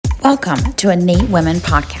Welcome to Innate Women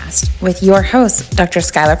Podcast with your host, Dr.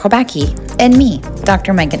 Skylar Kolbacki, and me,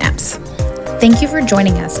 Dr. Megan Epps. Thank you for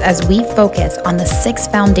joining us as we focus on the 6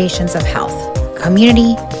 foundations of health: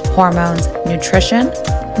 community, hormones, nutrition,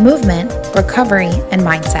 movement, recovery, and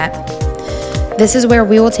mindset. This is where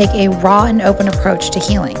we will take a raw and open approach to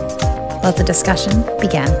healing. Let the discussion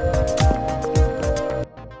begin.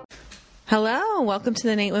 Hello, welcome to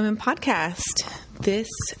the Innate Women Podcast. This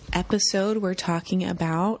episode, we're talking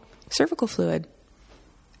about cervical fluid.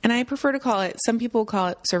 And I prefer to call it, some people call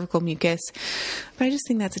it cervical mucus, but I just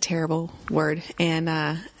think that's a terrible word. And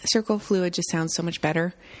cervical fluid just sounds so much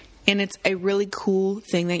better. And it's a really cool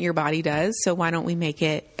thing that your body does. So why don't we make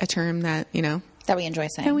it a term that, That we enjoy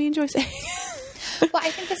saying. Well,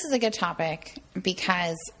 I think this is a good topic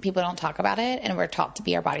because people don't talk about it, and we're taught to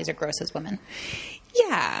be our bodies are gross as women.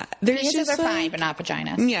 Yeah. Penises are fine, but not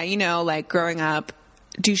vaginas. Yeah, like growing up,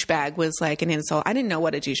 douchebag was like an insult. I didn't know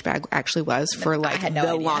what a douchebag actually was for like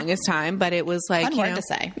the longest time, but it was like, fun word to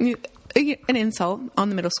say. An insult on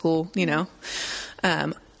the middle school,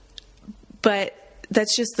 but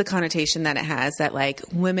that's just the connotation that it has, that like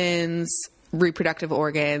women's reproductive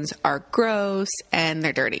organs are gross and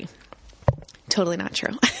they're dirty. Totally not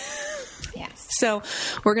true. Yes. So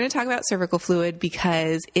we're going to talk about cervical fluid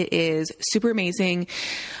because it is super amazing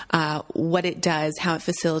what it does, how it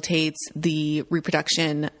facilitates the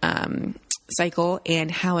reproduction cycle, and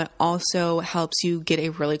how it also helps you get a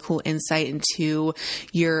really cool insight into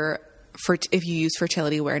if you use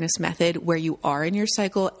fertility awareness method, where you are in your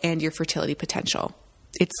cycle and your fertility potential.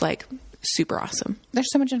 It's like super awesome.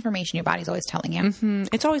 There's so much information your body's always telling you. Mm-hmm.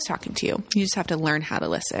 It's always talking to you. You just have to learn how to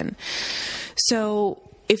listen. So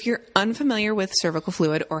if you're unfamiliar with cervical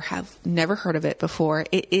fluid or have never heard of it before,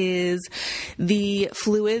 it is the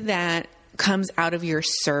fluid that comes out of your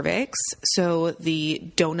cervix. So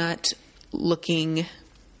the donut-looking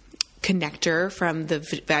connector from the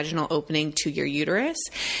vaginal opening to your uterus,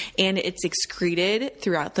 and it's excreted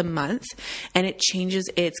throughout the month, and it changes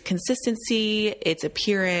its consistency, its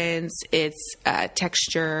appearance, its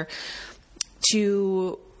texture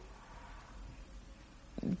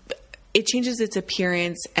it changes its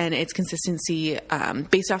appearance and its consistency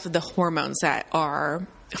based off of the hormones that are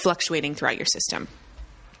fluctuating throughout your system.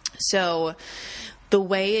 So the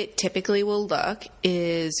way it typically will look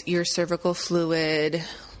is your cervical fluid,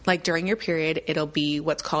 like during your period, it'll be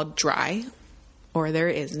what's called dry, or there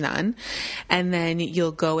is none. And then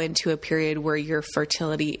you'll go into a period where your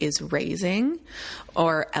fertility is raising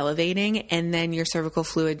or elevating. And then your cervical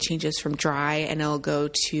fluid changes from dry and it'll go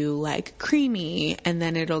to like creamy. And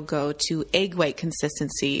then it'll go to egg white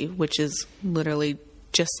consistency, which is literally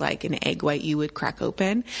just like an egg white you would crack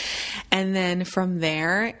open. And then from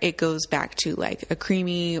there, it goes back to like a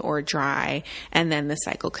creamy or dry. And then the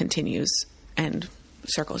cycle continues and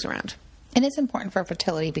circles around. And it's important for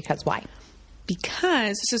fertility because why?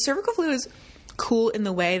 Because cervical fluid is cool in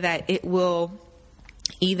the way that it will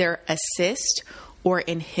either assist or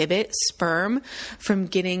inhibit sperm from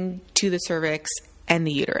getting to the cervix and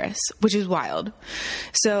the uterus, which is wild.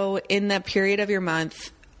 So in the period of your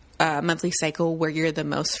monthly cycle where you're the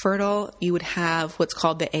most fertile, you would have what's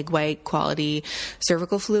called the egg white quality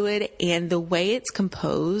cervical fluid. And the way it's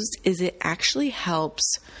composed is it actually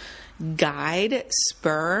helps guide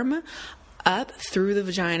sperm up through the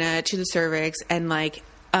vagina to the cervix and like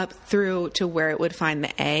up through to where it would find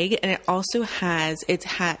the egg. And it also has its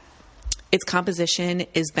composition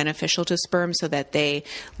is beneficial to sperm so that they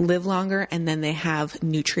live longer and then they have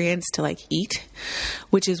nutrients to like eat,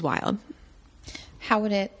 which is wild. How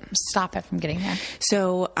would it stop it from getting there?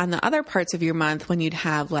 So on the other parts of your month, when you'd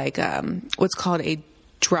have like what's called a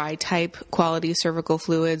dry type quality cervical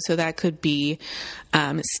fluid, so that could be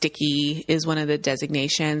sticky is one of the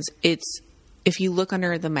designations. If you look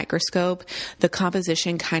under the microscope, the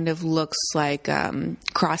composition kind of looks like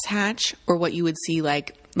crosshatch, or what you would see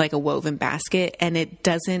like a woven basket, and it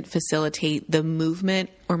doesn't facilitate the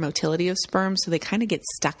movement or motility of sperm, so they kind of get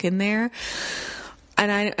stuck in there.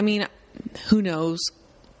 And I mean, who knows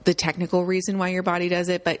the technical reason why your body does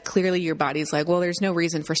it, but clearly your body's like, well, there's no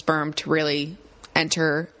reason for sperm to really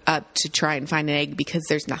enter up to try and find an egg because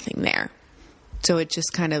there's nothing there. So it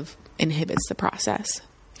just kind of inhibits the process.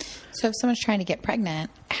 So if someone's trying to get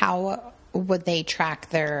pregnant, how would they track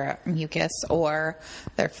their mucus or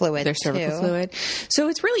their fluid? Their cervical fluid. So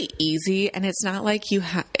it's really easy, and it's not like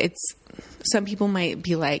some people might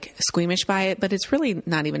be like squeamish by it, but it's really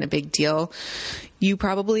not even a big deal. You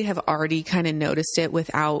probably have already kind of noticed it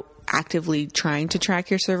without actively trying to track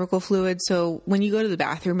your cervical fluid. So when you go to the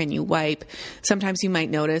bathroom and you wipe, sometimes you might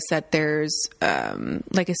notice that there's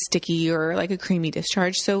like a sticky or like a creamy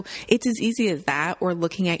discharge. So it's as easy as that, or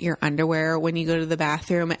looking at your underwear when you go to the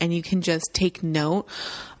bathroom, and you can just take note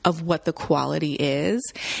of what the quality is.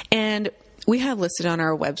 And we have listed on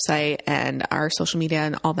our website and our social media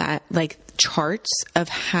and all that, like charts of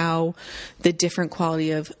how the different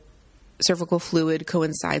quality of cervical fluid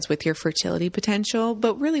coincides with your fertility potential.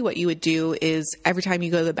 But really what you would do is every time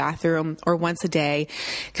you go to the bathroom, or once a day,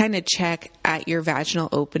 kind of check at your vaginal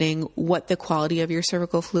opening what the quality of your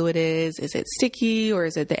cervical fluid is. Is it sticky, or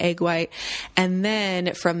is it the egg white? And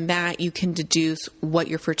then from that, you can deduce what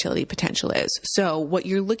your fertility potential is. So what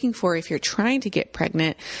you're looking for if you're trying to get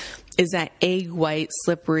pregnant is that egg white,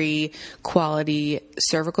 slippery quality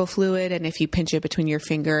cervical fluid. And if you pinch it between your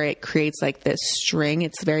finger, it creates like this string.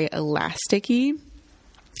 It's very elasticy.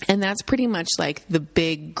 And that's pretty much like the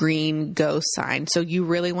big green go sign. So you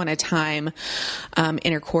really want to time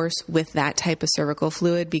intercourse with that type of cervical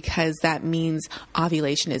fluid, because that means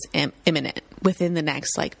ovulation is imminent. Within the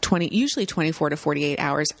next like usually 24 to 48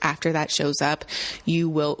 hours after that shows up, you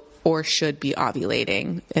will or should be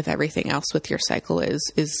ovulating if everything else with your cycle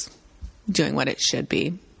is doing what it should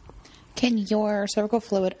be. Can your cervical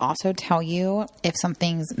fluid also tell you if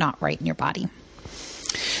something's not right in your body?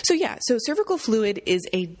 So yeah, so cervical fluid is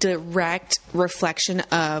a direct reflection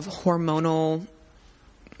of hormonal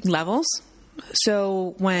levels.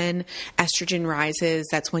 So when estrogen rises,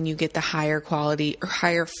 that's when you get the higher quality or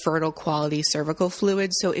higher fertile quality cervical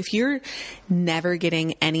fluid. So if you're never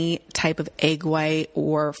getting any type of egg white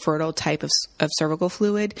or fertile type of cervical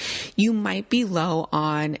fluid, you might be low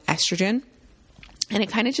on estrogen. And it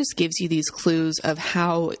kind of just gives you these clues of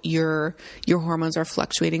how your hormones are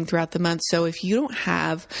fluctuating throughout the month. So if you don't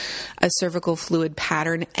have a cervical fluid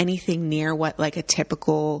pattern anything near what like a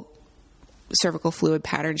typical cervical fluid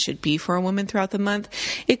pattern should be for a woman throughout the month,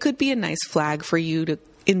 it could be a nice flag for you to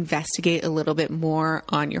investigate a little bit more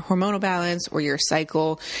on your hormonal balance or your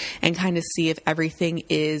cycle, and kind of see if everything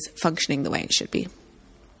is functioning the way it should be.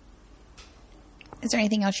 Is there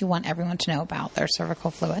anything else you want everyone to know about their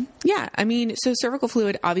cervical fluid? Yeah. I mean, so cervical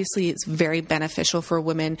fluid obviously is very beneficial for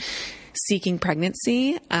women seeking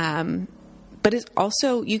pregnancy. But it's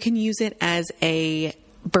also, you can use it as a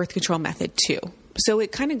birth control method too. So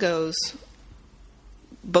it kind of goes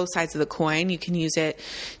both sides of the coin. You can use it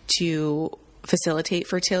to facilitate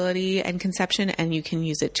fertility and conception, and you can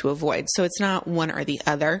use it to avoid. So it's not one or the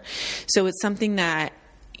other. So it's something that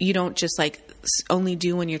you don't just like only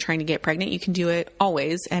do when you're trying to get pregnant. You can do it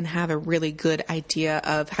always and have a really good idea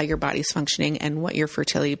of how your body's functioning and what your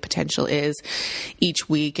fertility potential is each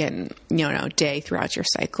week and, day throughout your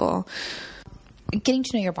cycle. Getting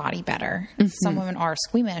to know your body better. Mm-hmm. Some women are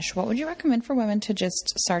squeamish. What would you recommend for women to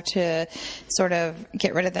just start to sort of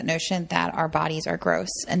get rid of that notion that our bodies are gross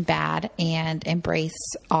and bad, and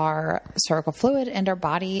embrace our cervical fluid and our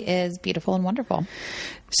body is beautiful and wonderful?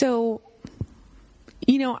 So,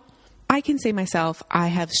 I can say myself, I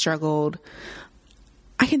have struggled.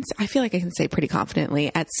 I feel like I can say pretty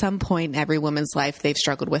confidently at some point in every woman's life, they've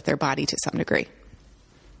struggled with their body to some degree.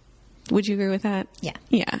 Would you agree with that? Yeah.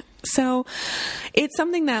 Yeah. So it's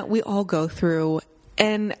something that we all go through.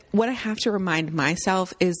 And what I have to remind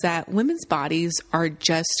myself is that women's bodies are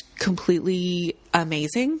just completely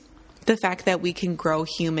amazing. The fact that we can grow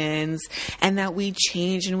humans and that we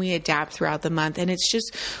change and we adapt throughout the month. And it's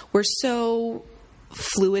just, we're so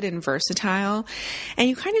fluid and versatile. And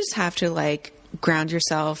you kind of just have to like ground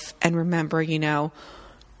yourself and remember,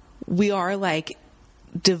 we are like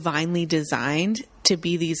divinely designed to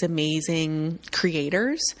be these amazing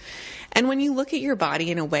creators. And when you look at your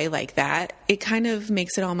body in a way like that, it kind of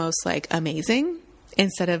makes it almost like amazing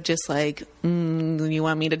instead of just like, you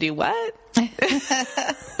want me to do what?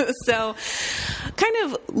 So kind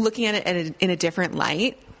of looking at it in a different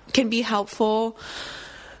light can be helpful.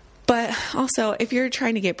 But also, if you're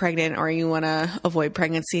trying to get pregnant or you want to avoid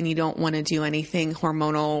pregnancy and you don't want to do anything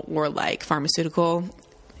hormonal or like pharmaceutical,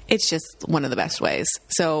 it's just one of the best ways.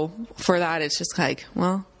 So for that, it's just like,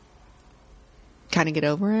 well, kind of get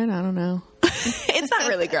over it. I don't know. It's not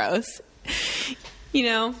really gross,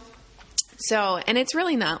 So, and it's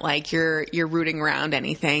really not like you're rooting around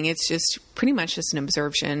anything. It's just pretty much just an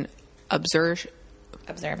observation.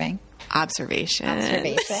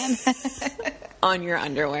 on your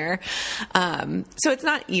underwear. So it's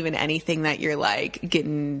not even anything that you're like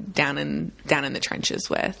getting down in the trenches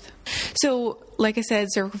with. So like I said,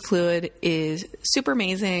 cervical fluid is super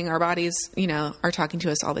amazing. Our bodies, are talking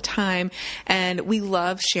to us all the time. And we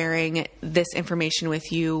love sharing this information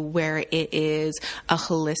with you where it is a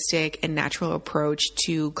holistic and natural approach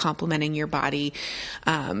to complementing your body,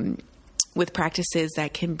 with practices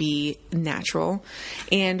that can be natural.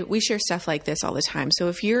 And we share stuff like this all the time. So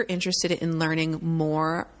if you're interested in learning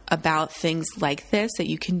more about things like this that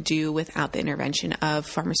you can do without the intervention of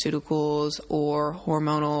pharmaceuticals or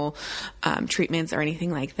hormonal treatments or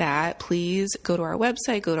anything like that, please go to our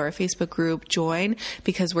website, go to our Facebook group, join,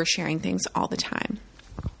 because we're sharing things all the time.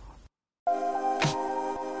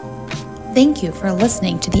 Thank you for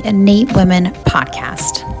listening to the Innate Women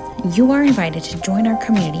podcast. You are invited to join our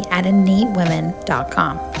community at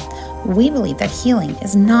innatewomen.com. We believe that healing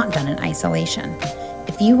is not done in isolation.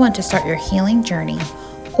 If you want to start your healing journey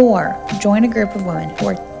or join a group of women who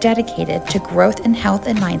are dedicated to growth in health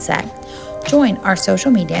and mindset, join our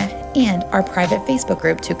social media and our private Facebook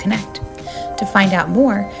group to connect. To find out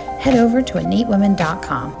more, head over to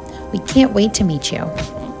innatewomen.com. We can't wait to meet you.